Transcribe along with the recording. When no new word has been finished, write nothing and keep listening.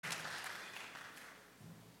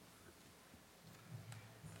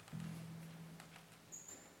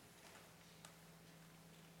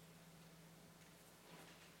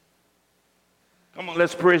Come on,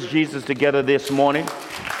 let's praise Jesus together this morning.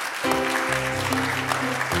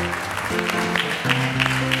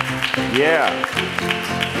 Yeah.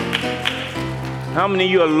 How many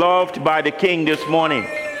of you are loved by the King this morning?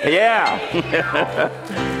 Yeah.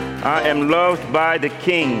 I am loved by the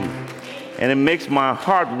King, and it makes my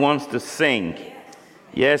heart wants to sing.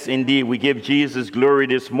 Yes, indeed, we give Jesus glory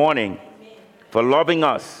this morning for loving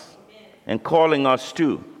us and calling us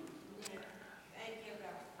too.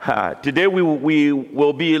 Today we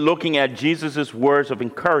will be looking at Jesus' words of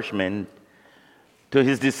encouragement to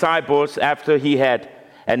his disciples after he had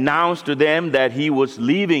announced to them that he was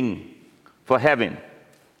leaving for heaven.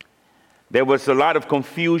 There was a lot of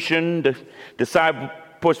confusion. The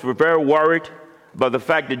disciples were very worried about the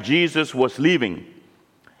fact that Jesus was leaving.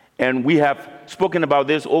 And we have spoken about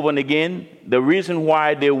this over and again. The reason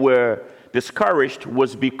why they were discouraged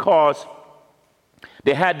was because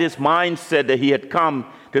they had this mindset that he had come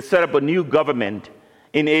to set up a new government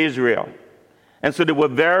in Israel. And so they were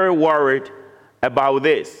very worried about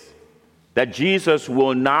this, that Jesus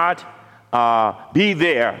will not be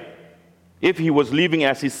there if he was leaving,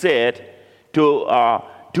 as he said, to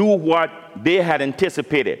do what they had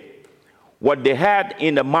anticipated. What they had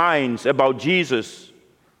in their minds about Jesus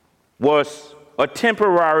was a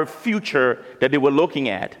temporary future that they were looking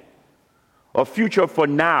at, a future for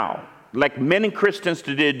now, like many Christians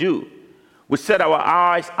today do. We set our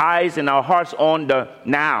eyes and our hearts on the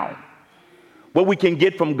now. What we can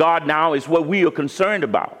get from God now is what we are concerned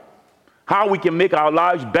about. How we can make our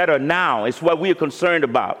lives better now is what we are concerned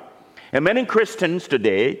about. And many Christians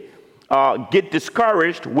today get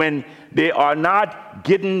discouraged when they are not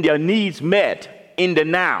getting their needs met in the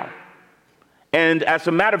now. And as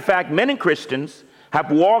a matter of fact, many Christians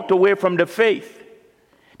have walked away from the faith.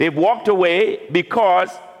 They've walked away because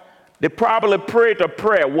they probably prayed a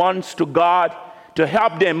prayer once to God to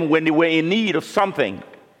help them when they were in need of something.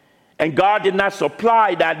 And God did not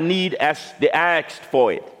supply that need as they asked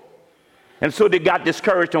for it. And so they got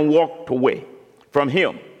discouraged and walked away from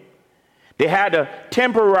him. They had a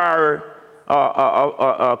temporary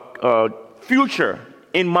future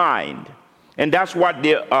in mind. And that's what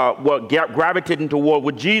they were gravitating toward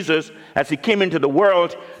with Jesus. As he came into the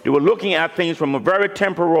world, they were looking at things from a very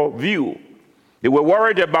temporal view. They were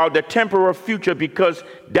worried about the temporal future because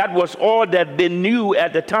that was all that they knew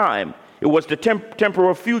at the time. It was the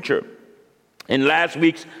temporal future. In last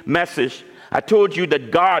week's message, I told you that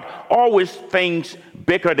God always thinks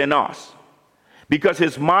bigger than us because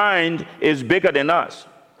his mind is bigger than us.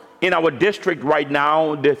 In our district right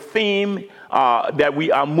now, the theme that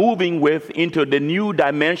we are moving with into the new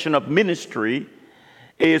dimension of ministry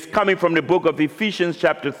is coming from the book of Ephesians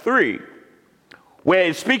chapter 3. Where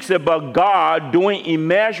it speaks about God doing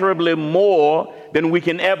immeasurably more than we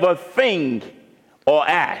can ever think or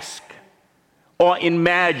ask or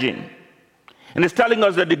imagine. And it's telling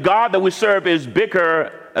us that the God that we serve is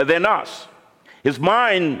bigger than us. His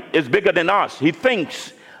mind is bigger than us. He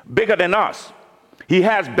thinks bigger than us. He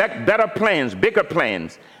has better plans, bigger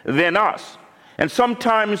plans than us. And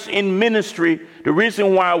sometimes in ministry, the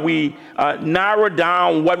reason why we narrow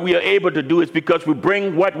down what we are able to do is because we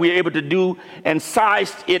bring what we are able to do and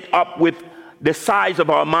size it up with the size of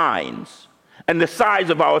our minds and the size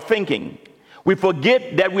of our thinking. We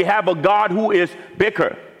forget that we have a God who is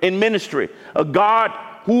bigger in ministry, a God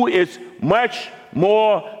who is much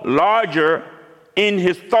more larger in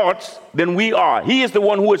his thoughts than we are. He is the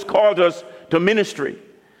one who has called us to ministry.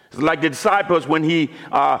 It's like the disciples when he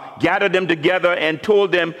gathered them together and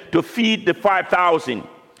told them to feed the 5,000.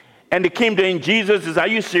 And they came to him, Jesus says, are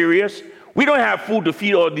you serious? We don't have food to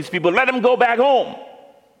feed all these people. Let them go back home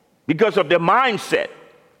because of their mindset.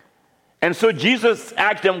 And so Jesus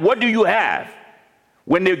asked them, what do you have?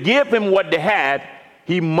 When they gave him what they had,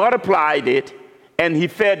 he multiplied it and he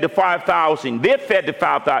fed the 5,000. They fed the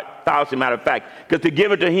 5,000, matter of fact, because to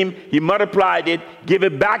give it to him, he multiplied it, give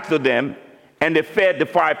it back to them, and they fed the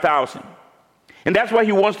 5,000. And that's what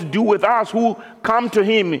he wants to do with us who come to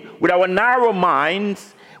him with our narrow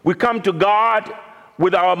minds. We come to God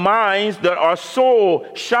with our minds that are so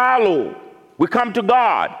shallow. We come to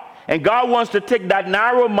God. And God wants to take that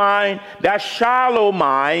narrow mind, that shallow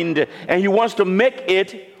mind, and he wants to make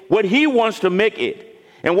it what he wants to make it.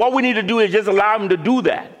 And what we need to do is just allow him to do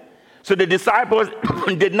that. So the disciples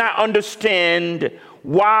did not understand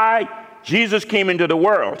why Jesus came into the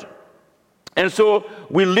world. And so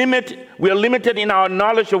we are limited in our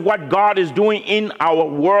knowledge of what God is doing in our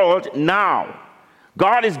world now.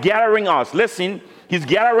 God is gathering us. Listen, he's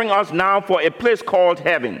gathering us now for a place called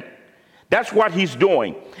heaven. That's what he's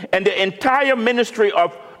doing. And the entire ministry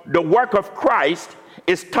of the work of Christ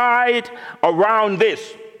is tied around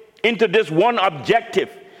this. into this one objective.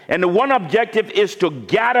 And the one objective is to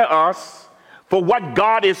gather us for what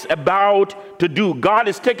God is about to do. God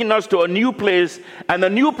is taking us to a new place, and the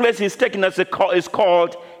new place He's taking us is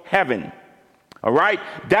called heaven. All right?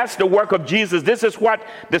 That's the work of Jesus. This is what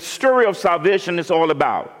the story of salvation is all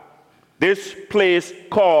about. This place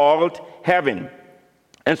called heaven.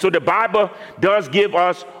 And so the Bible does give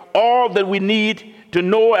us all that we need to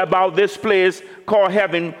know about this place called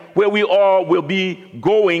heaven, where we all will be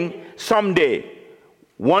going someday.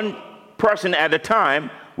 One person at a time,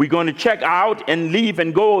 we're going to check out and leave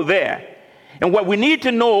and go there. And what we need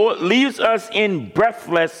to know leaves us in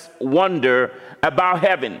breathless wonder about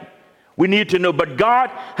heaven. We need to know, but God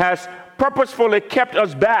has purposefully kept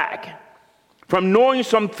us back from knowing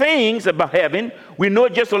some things about heaven. We know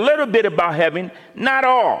just a little bit about heaven, not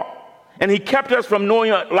all. And He kept us from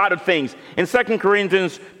knowing a lot of things. In 2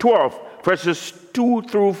 Corinthians 12, verses 2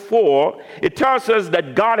 through 4, it tells us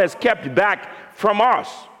that God has kept back from us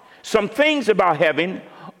some things about heaven,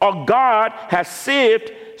 or God has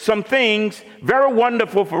saved some things very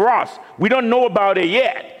wonderful for us. We don't know about it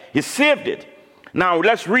yet. He saved it. Now,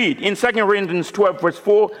 let's read. In 2 Corinthians 12, verse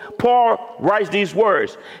 4, Paul writes these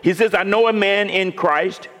words. He says, I know a man in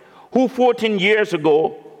Christ who 14 years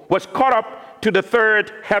ago was caught up to the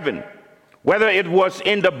third heaven. Whether it was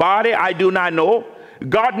in the body, I do not know.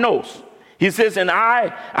 God knows. He says, and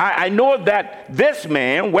I know that this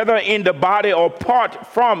man, whether in the body or apart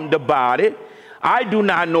from the body, I do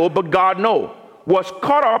not know, but God knows, was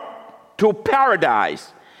caught up to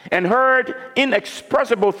paradise and heard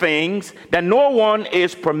inexpressible things that no one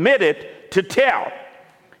is permitted to tell.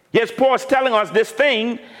 Yes, Paul's telling us this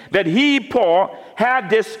thing that Paul, had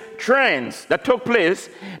this trance that took place,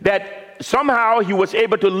 that somehow he was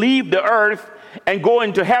able to leave the earth and go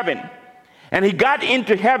into heaven. And he got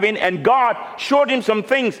into heaven, and God showed him some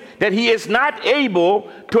things that he is not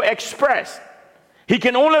able to express. He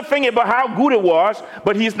can only think about how good it was,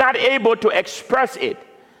 but he's not able to express it.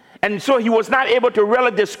 And so he was not able to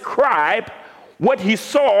really describe what he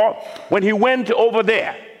saw when he went over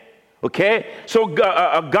there. Okay? So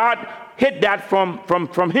God hid that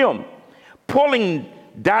from him. Polling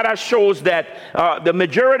data shows that the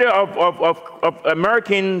majority of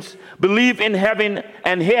Americans believe in heaven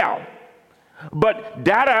and hell. But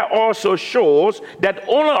data also shows that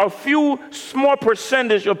only a few small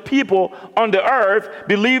percentage of people on the earth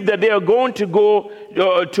believe that they are going to go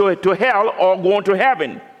to hell or going to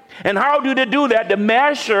heaven. And how do they do that? They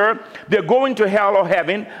measure they're going to hell or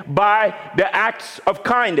heaven by the acts of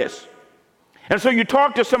kindness. And so you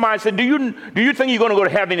talk to somebody and say, do you think you're going to go to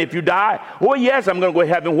heaven if you die? Oh, yes, I'm going to go to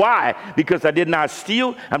heaven. Why? Because I did not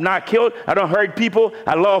steal, I'm not killed, I don't hurt people,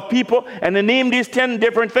 I love people. And they name these 10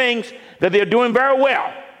 different things that they're doing very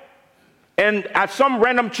well. And at some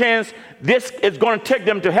random chance, this is going to take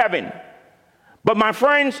them to heaven. But my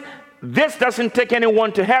friends, this doesn't take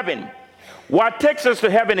anyone to heaven. What takes us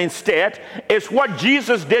to heaven instead is what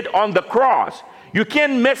Jesus did on the cross. You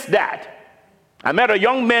can't miss that. I met a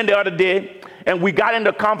young man the other day, and we got into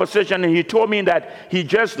a conversation, and he told me that he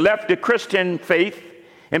just left the Christian faith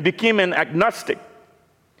and became an agnostic.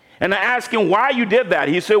 And I asked him why you did that.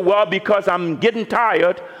 He said, well, because I'm getting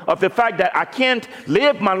tired of the fact that I can't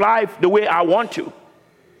live my life the way I want to.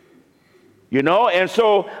 You know, and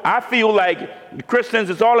so I feel like Christians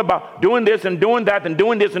is all about doing this and doing that and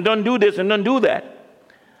doing this and don't do this and don't do that.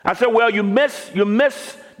 I said, well, you miss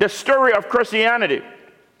the story of Christianity.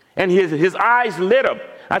 And his eyes lit up.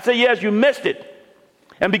 I said, yes, you missed it.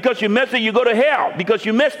 And because you missed it, you go to hell because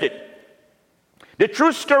you missed it. The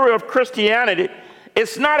true story of Christianity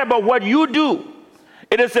is not about what you do.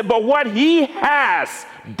 It is about what He has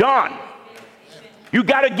done. You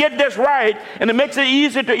got to get this right, and it makes it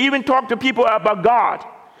easy to even talk to people about God.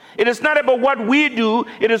 It is not about what we do.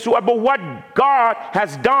 It is about what God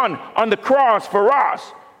has done on the cross for us.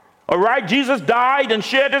 All right? Jesus died and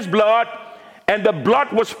shed His blood, and the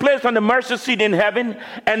blood was placed on the mercy seat in heaven,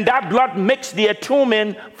 and that blood makes the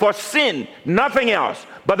atonement for sin. Nothing else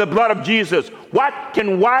but the blood of Jesus. What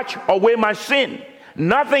can wash away my sin?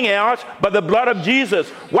 Nothing else but the blood of Jesus.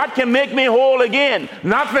 What can make me whole again?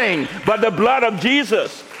 Nothing but the blood of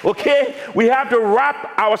Jesus. Okay? We have to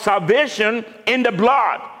wrap our salvation in the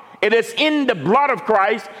blood. It is in the blood of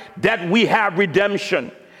Christ that we have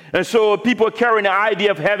redemption. And so people carrying the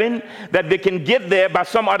idea of heaven, that they can get there by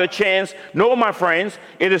some other chance. No, my friends,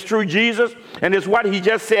 it is through Jesus. And it's what He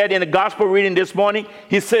just said in the gospel reading this morning.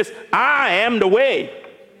 He says, I am the way,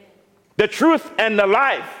 the truth, and the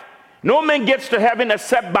life. No man gets to heaven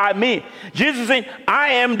except by me. Jesus saying, I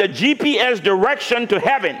am the GPS direction to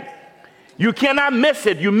heaven. You cannot miss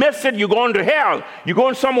it. You miss it, you're going to hell. You're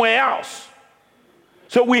going somewhere else.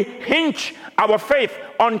 So we hinge our faith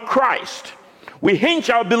on Christ. We hinge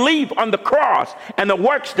our belief on the cross and the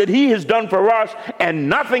works that he has done for us and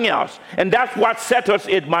nothing else. And that's what set us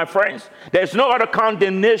in, my friends. There's no other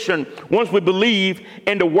condemnation once we believe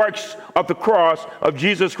in the works of the cross of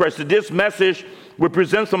Jesus Christ. So this message will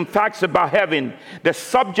present some facts about heaven. The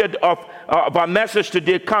subject of our message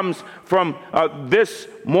today comes from this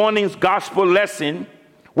morning's gospel lesson,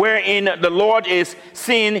 wherein the Lord is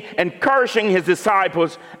seen encouraging his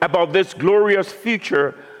disciples about this glorious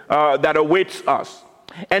future that awaits us.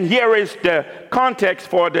 And here is the context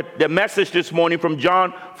for the message this morning from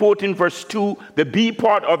John 14, verse 2, the B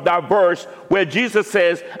part of that verse, where Jesus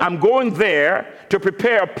says, I'm going there to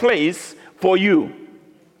prepare a place for you.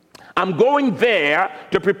 I'm going there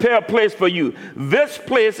to prepare a place for you. This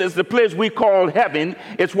place is the place we call heaven.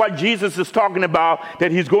 It's what Jesus is talking about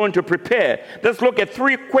that he's going to prepare. Let's look at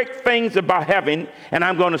three quick things about heaven, and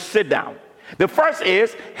I'm going to sit down. The first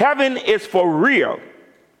is heaven is for real.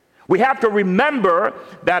 We have to remember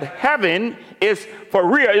that heaven is for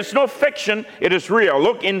real. It's no fiction, it is real.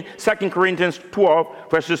 Look in 2 Corinthians 12,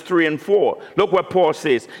 verses 3 and 4. Look what Paul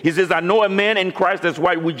says. He says, I know a man in Christ, that's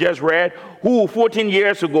what we just read, who 14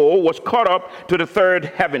 years ago was caught up to the third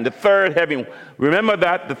heaven. The third heaven. Remember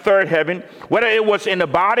that, the third heaven. Whether it was in the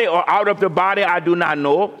body or out of the body, I do not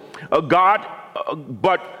know. God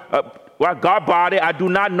body, I do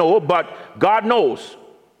not know, but God knows.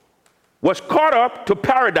 Was caught up to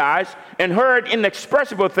paradise and heard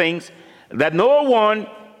inexpressible things that no one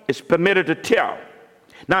is permitted to tell.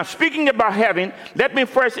 Now, speaking about heaven, let me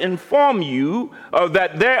first inform you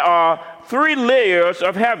that there are three layers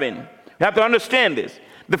of heaven. You have to understand this.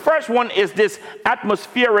 The first one is this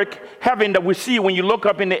atmospheric heaven that we see when you look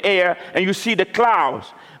up in the air and you see the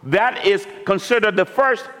clouds. That is considered the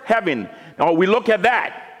first heaven. Now, we look at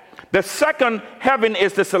that. The second heaven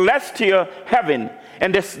is the celestial heaven.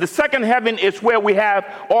 And the second heaven is where we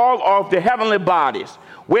have all of the heavenly bodies,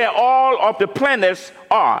 where all of the planets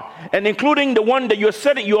are, and including the one that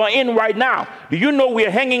you are in right now. Do you know we're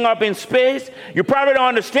hanging up in space? You probably don't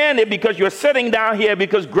understand it because you're sitting down here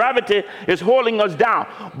because gravity is holding us down.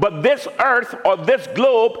 But this earth or this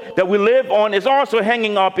globe that we live on is also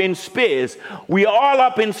hanging up in space. We are all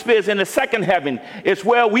up in space in the second heaven. It's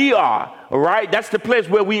where we are. All right, that's the place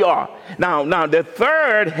where we are. Now, the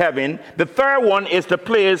third heaven, the third one is the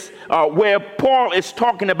place where Paul is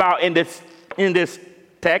talking about in this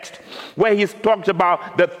text, where he talks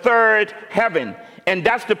about the third heaven, and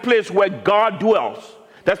that's the place where God dwells.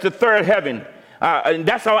 That's the third heaven, and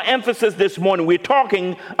that's our emphasis this morning. We're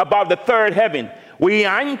talking about the third heaven. We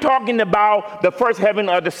ain't talking about the first heaven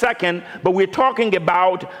or the second, but we're talking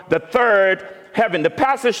about the third heaven. The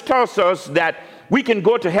passage tells us that we can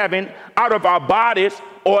go to heaven out of our bodies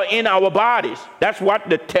or in our bodies. That's what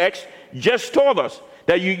the text just told us,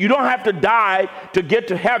 that you don't have to die to get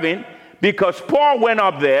to heaven, because Paul went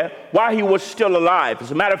up there while he was still alive.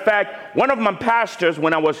 As a matter of fact, one of my pastors,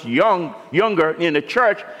 when I was younger in the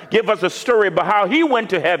church, gave us a story about how he went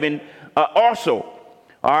to heaven also.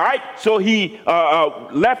 All right, so he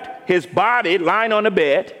left his body lying on the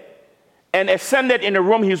bed and ascended in the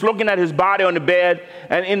room. He's looking at his body on the bed,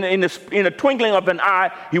 and in the twinkling of an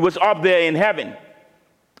eye, he was up there in heaven,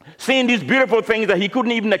 seeing these beautiful things that he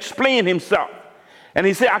couldn't even explain himself. And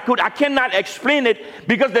he said, I cannot explain it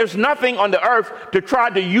because there's nothing on the earth to try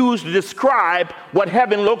to use to describe what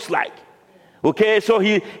heaven looks like. Okay, so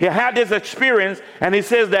he had this experience, and he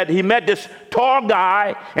says that he met this tall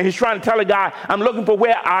guy, and he's trying to tell the guy, I'm looking for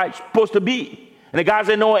where I'm supposed to be. And the guy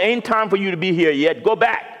said, no, it ain't time for you to be here yet. Go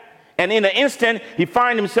back. And in an instant, he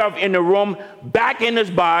finds himself in the room, back in his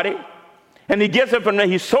body, and he gets up from there.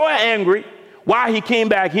 He's so angry why he came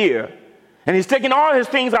back here. And he's taking all his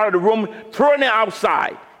things out of the room, throwing it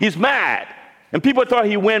outside. He's mad. And people thought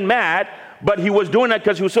he went mad, but he was doing that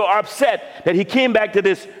because he was so upset that he came back to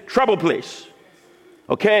this trouble place.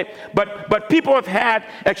 Okay? But people have had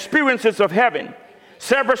experiences of heaven.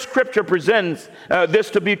 Several scripture presents this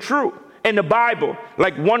to be true in the Bible.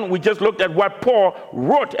 Like one, we just looked at what Paul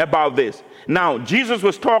wrote about this. Now, Jesus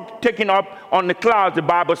was taken up on the clouds, the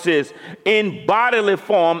Bible says, in bodily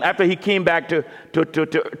form after he came back to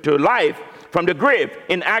life from the grave.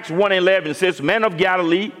 In Acts 1:11 it says, men of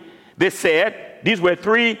Galilee, they said, these were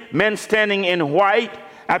three men standing in white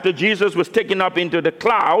after Jesus was taken up into the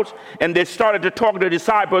clouds, and they started to talk to the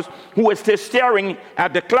disciples who were still staring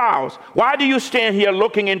at the clouds. Why do you stand here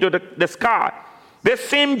looking into the sky? This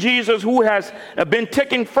same Jesus who has been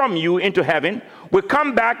taken from you into heaven will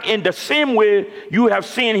come back in the same way you have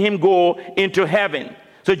seen him go into heaven.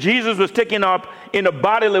 So Jesus was taken up in a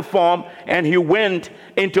bodily form, and he went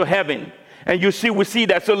into heaven. And we see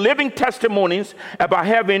that. So living testimonies about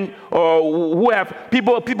heaven, or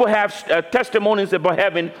people have testimonies about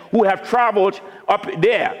heaven who have traveled up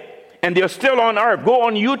there. And they're still on earth. Go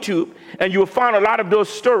on YouTube and you'll find a lot of those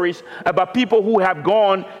stories about people who have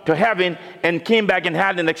gone to heaven and came back and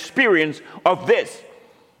had an experience of this.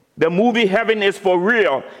 The movie Heaven is for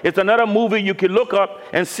Real. It's another movie you can look up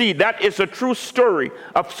and see. That is a true story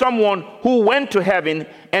of someone who went to heaven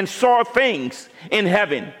and saw things in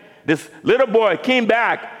heaven. This little boy came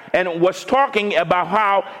back and was talking about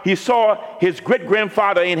how he saw his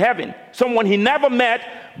great-grandfather in heaven. Someone he never met,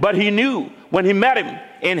 but he knew when he met him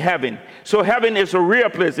in heaven. So heaven is a real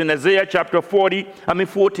place. In Isaiah chapter 14,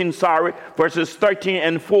 verses 13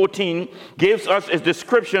 and 14, gives us a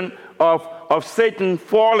description of Satan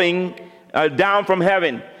falling down from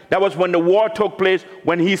heaven. That was when the war took place,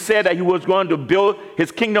 when he said that he was going to build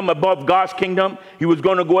his kingdom above God's kingdom. He was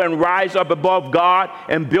going to go and rise up above God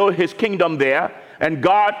and build his kingdom there. And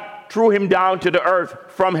God threw him down to the earth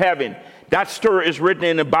from heaven. That story is written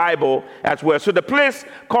in the Bible as well. So the place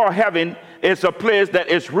called heaven is a place that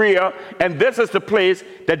is real. And this is the place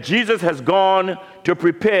that Jesus has gone to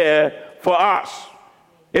prepare for us.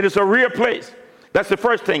 It is a real place. That's the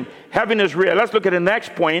first thing. Heaven is real. Let's look at the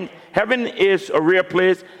next point. Heaven is a real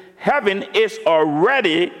place. Heaven is a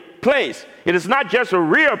ready place. It is not just a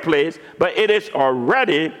real place, but it is a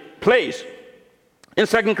ready place. In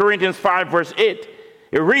 2 Corinthians 5, verse 8,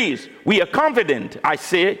 it reads, "We are confident, I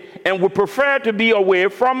say, and would prefer to be away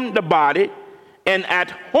from the body and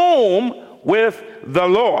at home with the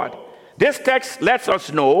Lord." This text lets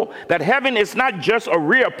us know that heaven is not just a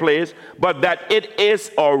real place, but that it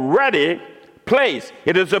is a ready place.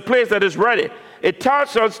 It is a place that is ready. It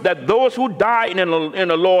tells us that those who die in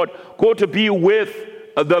the Lord go to be with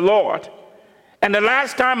the Lord. And the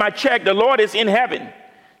last time I checked, the Lord is in heaven.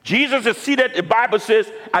 Jesus is seated, the Bible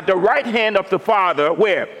says, at the right hand of the Father.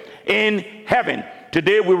 Where? In heaven.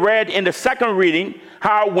 Today we read in the second reading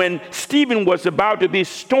how when Stephen was about to be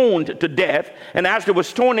stoned to death, and as they were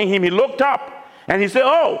stoning him, he looked up and he said,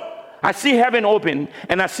 "Oh, I see heaven open,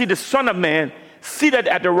 and I see the Son of Man seated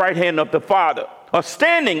at the right hand of the Father," or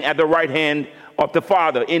standing at the right hand of the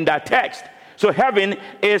Father in that text. So heaven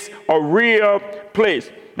is a real place.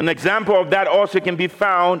 An example of that also can be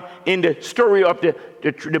found in the story of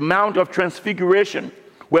the Mount of Transfiguration,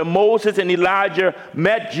 where Moses and Elijah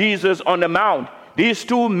met Jesus on the mount. These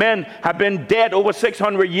two men have been dead over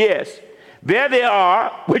 600 years. There they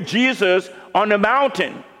are with Jesus on the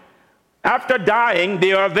mountain. After dying,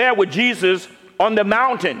 they are there with Jesus on the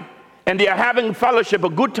mountain, and they are having fellowship, a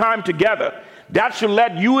good time together. That should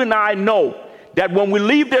let you and I know that when we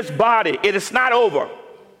leave this body, it is not over.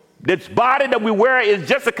 This body that we wear is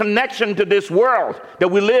just a connection to this world that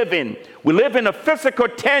we live in. We live in a physical,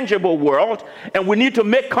 tangible world, and we need to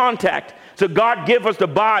make contact. So God gave us the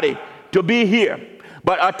body to be here.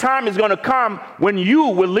 But a time is going to come when you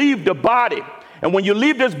will leave the body. And when you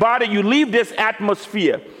leave this body, you leave this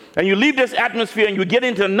atmosphere. And you leave this atmosphere and you get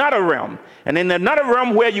into another realm. And in another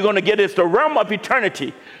realm where you're going to get is the realm of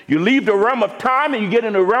eternity. You leave the realm of time and you get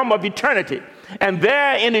in the realm of eternity. And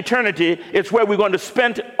there in eternity, it's where we're going to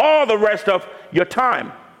spend all the rest of your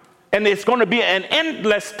time. And it's going to be an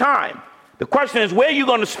endless time. The question is, where are you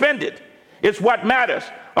going to spend it? It's what matters.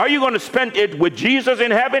 Are you going to spend it with Jesus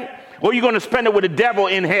in heaven, or are you going to spend it with the devil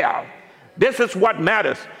in hell? This is what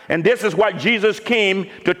matters. And this is what Jesus came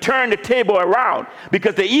to turn the table around.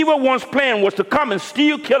 Because the evil one's plan was to come and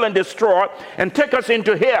steal, kill, and destroy and take us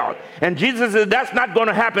into hell. And Jesus said, that's not going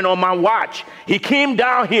to happen on my watch. He came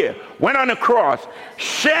down here, went on the cross,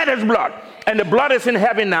 shed his blood. And the blood is in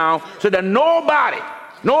heaven now, so that nobody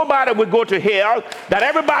would go to hell, that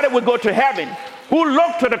everybody would go to heaven who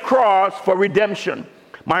looked to the cross for redemption.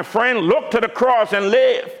 My friend, look to the cross and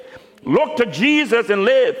live. Look to Jesus and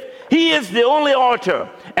live. He is the only author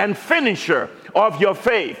and finisher of your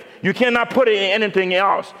faith. You cannot put it in anything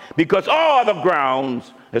else, because all other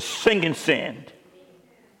grounds is sinking sand.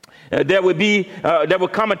 There will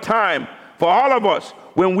come a time for all of us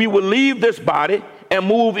when we will leave this body and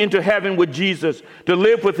move into heaven with Jesus to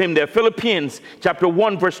live with him there. Philippians chapter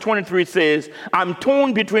 1 verse 23 says, "I'm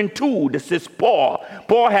torn between two." This is Paul.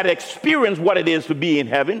 Paul had experienced what it is to be in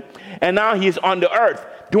heaven, and now he's on the earth,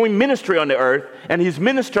 doing ministry on the earth, and he's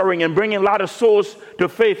ministering and bringing a lot of souls to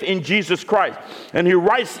faith in Jesus Christ. And he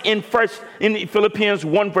writes in Philippians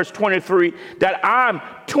 1 verse 23 that I'm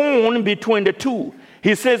torn between the two.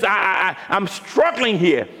 He says, I'm struggling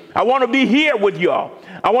here. I want to be here with y'all.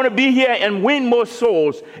 I want to be here and win more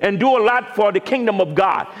souls and do a lot for the kingdom of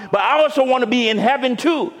God. But I also want to be in heaven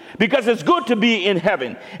too, because it's good to be in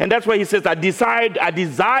heaven. And that's why he says, I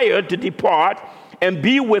desire to depart and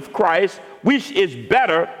be with Christ, which is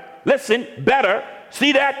better. Listen, better.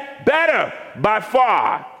 See that? Better by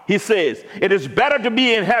far, he says. It is better to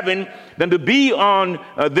be in heaven than to be on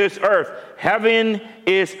this earth. Heaven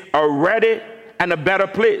is already and a better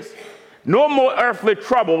place. No more earthly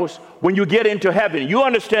troubles when you get into heaven. You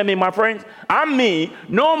understand me, my friends? I mean,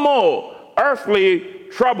 no more earthly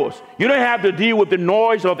troubles. You don't have to deal with the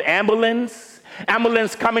noise of ambulance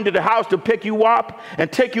coming to the house to pick you up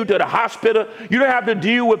and take you to the hospital. You don't have to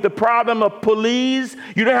deal with the problem of police.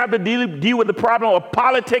 You don't have to deal with the problem of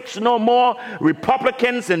politics no more.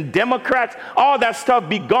 Republicans and Democrats, all that stuff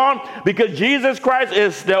be gone, because Jesus Christ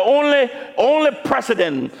is the only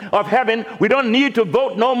president of heaven. We don't need to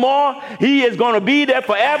vote no more. He is going to be there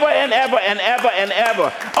forever and ever and ever and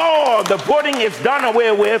ever. Oh, the voting is done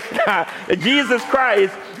away with. Jesus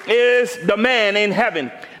Christ is the man in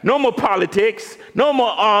heaven. No more politics, no more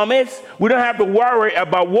armies. We don't have to worry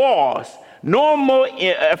about wars. No more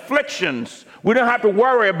afflictions. We don't have to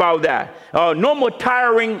worry about that. No more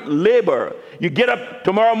tiring labor. You get up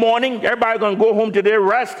tomorrow morning, everybody's going to go home to their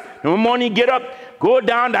rest. Tomorrow morning, you get up, go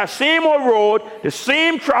down that same old road, the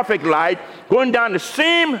same traffic light, going down the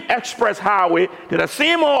same express highway to the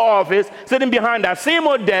same old office, sitting behind that same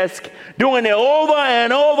old desk, doing it over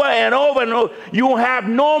and over and over and over. You will have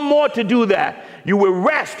no more to do that. You will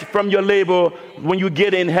rest from your labor when you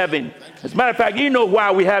get in heaven. As a matter of fact, you know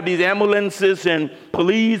why we have these ambulances and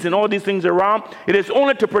police and all these things around? It is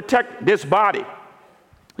only to protect this body,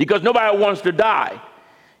 because nobody wants to die.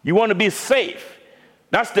 You want to be safe.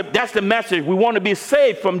 That's the message. We want to be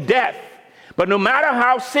safe from death. But no matter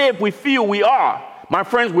how safe we feel we are, my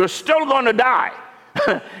friends, we're still going to die.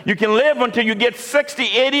 You can live until you get 60,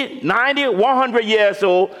 80, 90, 100 years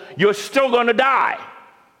old. You're still going to die.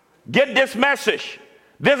 Get this message.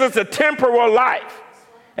 This is a temporal life.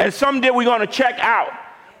 And someday we're going to check out.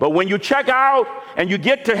 But when you check out and you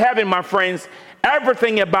get to heaven, my friends,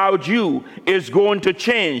 everything about you is going to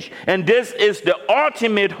change. And this is the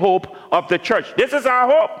ultimate hope of the church. This is our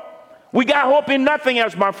hope. We got hope in nothing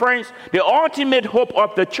else, my friends. The ultimate hope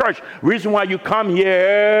of the church. Reason why you come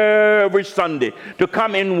here every Sunday, to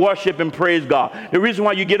come and worship and praise God. The reason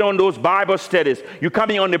why you get on those Bible studies. You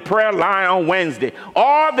come in on the prayer line on Wednesday.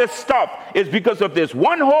 All this stuff is because of this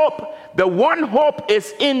one hope. The one hope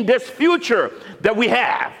is in this future that we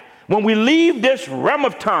have. When we leave this realm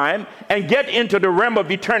of time and get into the realm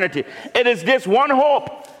of eternity, it is this one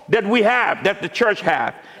hope that we have, that the church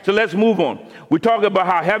has. So let's move on. We talk about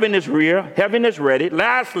how heaven is real, heaven is ready.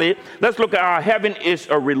 Lastly, let's look at how heaven is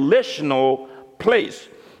a relational place.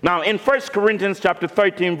 Now, in 1 Corinthians chapter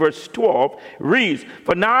 13, verse 12, reads,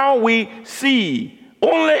 "For now we see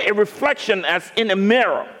only a reflection as in a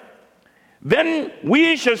mirror. Then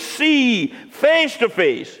we shall see face to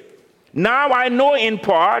face. Now I know in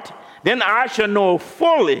part, then I shall know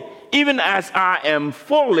fully, even as I am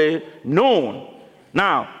fully known."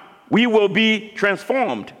 Now, we will be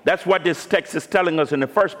transformed. That's what this text is telling us in the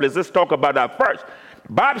first place. Let's talk about that first.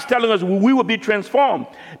 The Bible's telling us we will be transformed.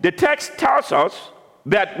 The text tells us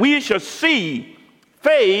that we shall see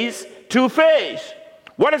face to face.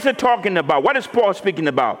 What is it talking about? What is Paul speaking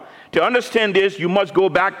about? To understand this, you must go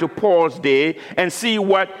back to Paul's day and see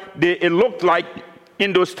what it looked like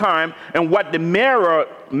in those times and what the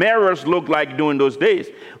mirrors looked like during those days.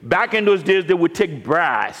 Back in those days, they would take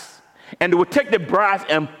brass. And they would take the brass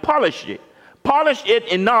and polish it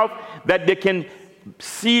enough that they can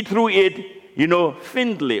see through it,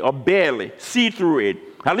 thinly or barely see through it,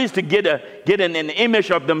 at least to get an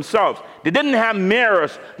image of themselves. They didn't have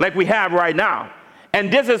mirrors like we have right now.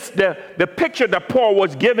 And this is the picture that Paul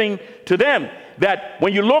was giving to them, that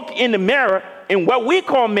when you look in the mirror, in what we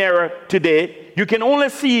call mirror today, you can only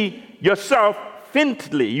see yourself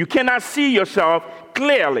faintly. You cannot see yourself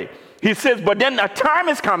clearly. He says, but then a time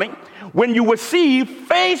is coming when you will see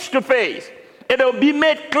face to face. It'll be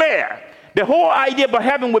made clear. The whole idea about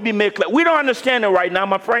heaven will be made clear. We don't understand it right now,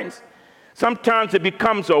 my friends. Sometimes it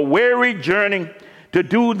becomes a weary journey to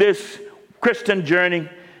do this Christian journey,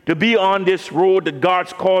 to be on this road that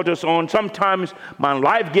God's called us on. Sometimes my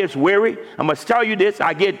life gets weary. I must tell you this,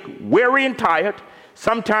 I get weary and tired.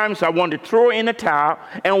 Sometimes I want to throw in a towel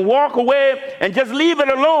and walk away and just leave it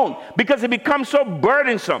alone because it becomes so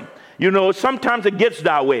burdensome. Sometimes it gets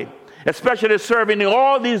that way. especially serving in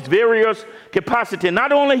all these various capacities,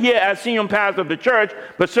 not only here as senior pastor of the church,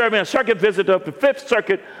 but serving as circuit visitor of the 5th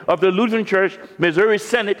Circuit of the Lutheran Church, Missouri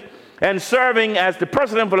Synod, and serving as the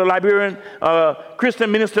president for the Liberian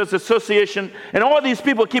Christian Ministers Association. And all these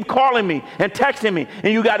people keep calling me and texting me,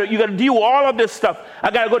 and you got to deal with all of this stuff. I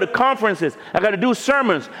got to go to conferences. I got to do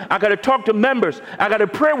sermons. I got to talk to members. I got to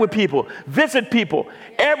pray with people, visit people.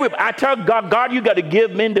 I tell God, you got to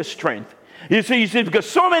give me the strength. You see, because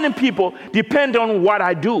so many people depend on what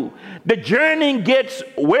I do. The journey gets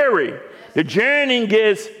weary. The journey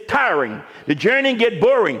gets tiring. The journey gets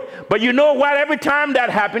boring. But you know what? Every time that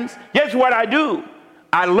happens, guess what I do?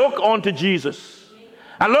 I look on to Jesus.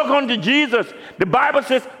 I look on to Jesus. The Bible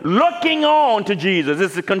says looking on to Jesus.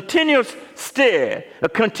 It's a continuous stare, a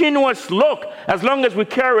continuous look. As long as we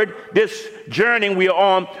carried this journey we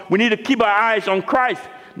are on, we need to keep our eyes on Christ,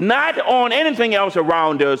 not on anything else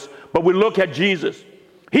around us, but we look at Jesus.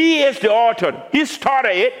 He is the author. He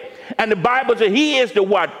started it. And the Bible says he is the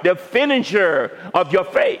what? The finisher of your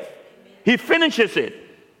faith. He finishes it,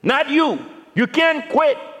 not you. You can't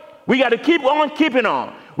quit. We got to keep on keeping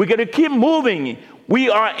on. We got to keep moving. We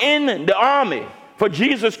are in the army for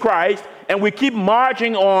Jesus Christ, and we keep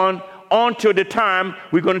marching on until the time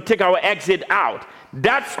we're going to take our exit out.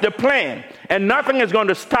 That's the plan, and nothing is going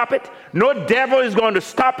to stop it. No devil is going to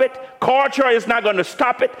stop it. Culture is not going to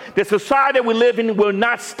stop it. The society we live in will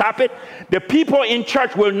not stop it. The people in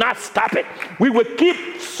church will not stop it. We will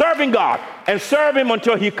keep serving God and serve him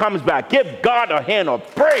until he comes back. Give God a hand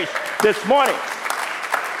of praise this morning.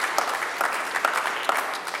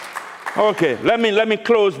 Okay, let me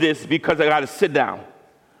close this because I got to sit down.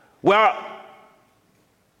 Well,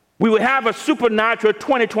 we will have a supernatural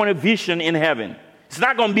 2020 vision in heaven. It's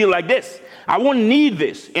not going to be like this. I won't need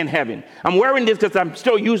this in heaven. I'm wearing this because I'm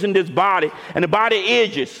still using this body, and the body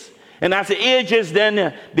ages. And as it ages,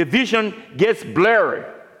 then the vision gets blurry.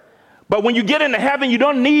 But when you get into heaven, you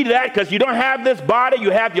don't need that because you don't have this body.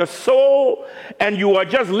 You have your soul, and you are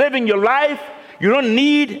just living your life. You don't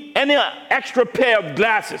need any extra pair of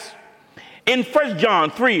glasses. In 1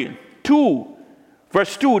 John 3:2,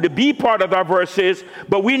 verse 2, the B part of that verse says,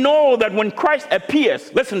 but we know that when Christ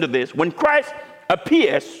appears, listen to this, when Christ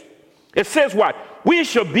appears, it says what? We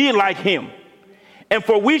shall be like him, and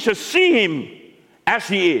for we shall see him as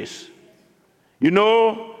he is. You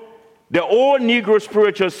know, the old Negro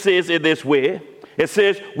spiritual says it this way. It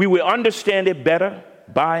says, we will understand it better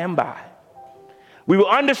by and by. We will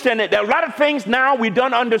understand it. There are a lot of things now we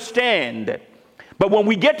don't understand. But when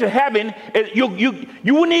we get to heaven, you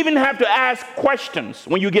wouldn't even have to ask questions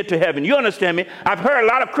when you get to heaven. You understand me? I've heard a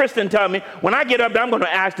lot of Christians tell me, when I get up there, I'm going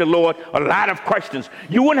to ask the Lord a lot of questions.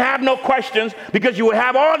 You wouldn't have no questions because you would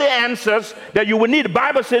have all the answers that you would need. The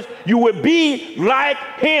Bible says you would be like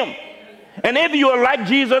him. And if you are like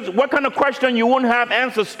Jesus, what kind of question you wouldn't have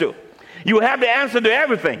answers to? You would have the answer to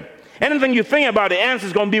everything. Anything you think about, the answer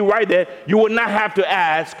is going to be right there. You would not have to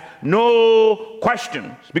ask no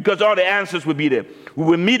questions because all the answers will be there. We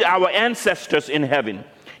will meet our ancestors in heaven.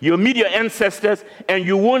 You'll meet your ancestors, and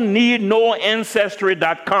you won't need no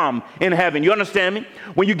Ancestry.com in heaven. You understand me?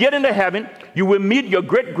 When you get into heaven, you will meet your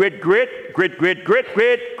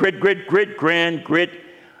great-great-great-great-great-great-great-great-grand-great,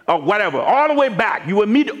 or whatever, all the way back. You will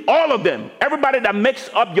meet all of them. Everybody that makes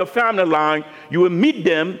up your family line, you will meet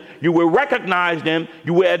them, you will recognize them,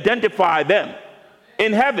 you will identify them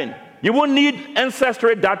in heaven. You won't need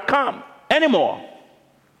Ancestry.com anymore.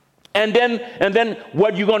 And then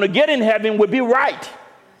what you're going to get in heaven will be right.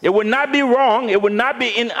 It will not be wrong. It will not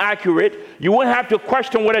be inaccurate. You won't have to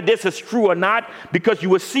question whether this is true or not because you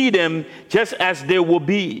will see them just as they will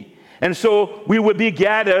be. And so we will be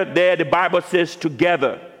gathered there, the Bible says,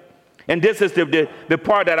 together. And this is the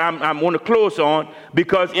part that I'm going to close on,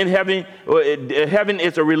 because in heaven, heaven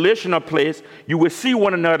is a relational place. You will see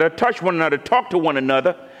one another, touch one another, talk to one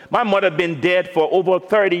another. My mother has been dead for over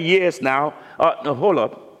 30 years now. No, hold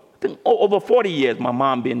up. I think over 40 years my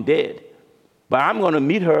mom been dead. But I'm going to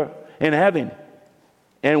meet her in heaven.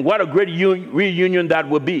 And what a great reunion that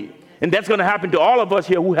will be. And that's going to happen to all of us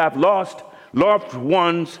here who have lost loved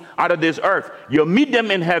ones out of this earth. You'll meet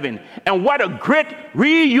them in heaven. And what a great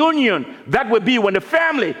reunion that would be when the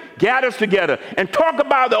family gathers together and talk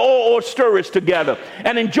about the old stories together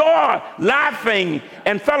and enjoy laughing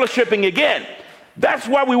and fellowshipping again. That's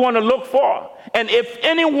what we want to look for. And if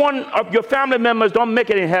any one of your family members don't make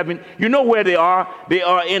it in heaven, you know where they are. They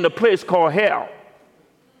are in a place called hell.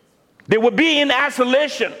 They will be in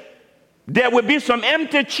isolation. There will be some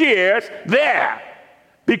empty chairs there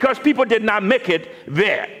because people did not make it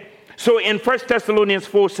there. So in 1 Thessalonians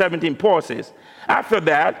 4:17, Paul says, after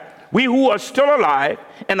that, we who are still alive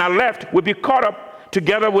and are left will be caught up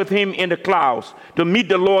together with him in the clouds to meet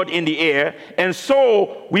the Lord in the air, and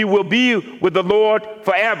so we will be with the Lord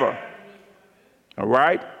forever. All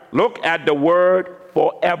right? Look at the word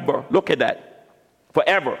forever. Look at that.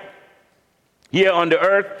 Forever. Here on the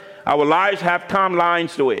earth, our lives have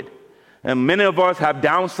timelines to it. And many of us have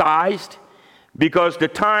downsized because the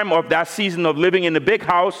time of that season of living in the big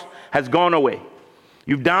house has gone away.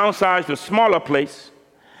 You've downsized to a smaller place,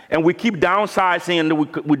 and we keep downsizing, and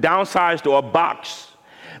we downsize to a box.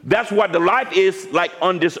 That's what the life is like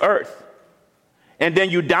on this earth. And then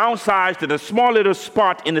you downsize to the small little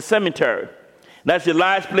spot in the cemetery. That's your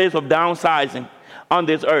last place of downsizing on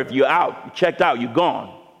this earth. You're out, you checked out, you're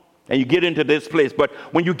gone. And you get into this place. But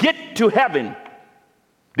when you get to heaven,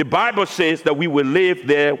 the Bible says that we will live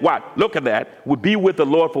there, what? Look at that. We'll be with the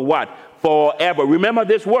Lord for what? Forever. Remember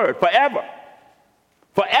this word, forever.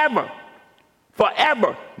 Forever.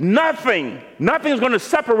 Forever. Nothing is going to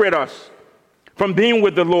separate us from being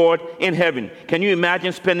with the Lord in heaven. Can you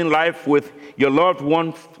imagine spending life with your loved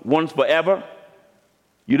ones forever?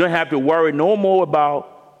 You don't have to worry no more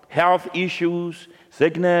about health issues,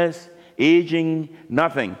 sickness, aging,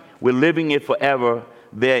 nothing. We're living it forever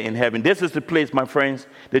there in heaven. This is the place, my friends,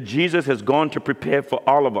 that Jesus has gone to prepare for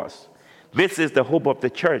all of us. This is the hope of the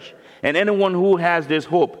church. And anyone who has this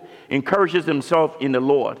hope encourages himself in the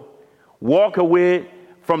Lord. Walk away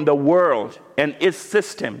from the world and its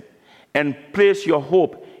system and place your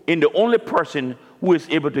hope in the only person who is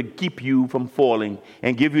able to keep you from falling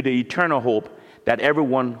and give you the eternal hope that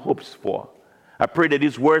everyone hopes for. I pray that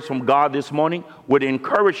these words from God this morning would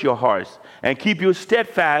encourage your hearts and keep you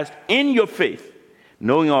steadfast in your faith,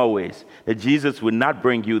 knowing always that Jesus will not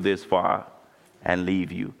bring you this far and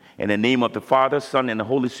leave you. In the name of the Father, Son, and the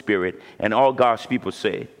Holy Spirit, and all God's people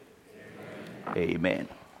say, Amen. Amen.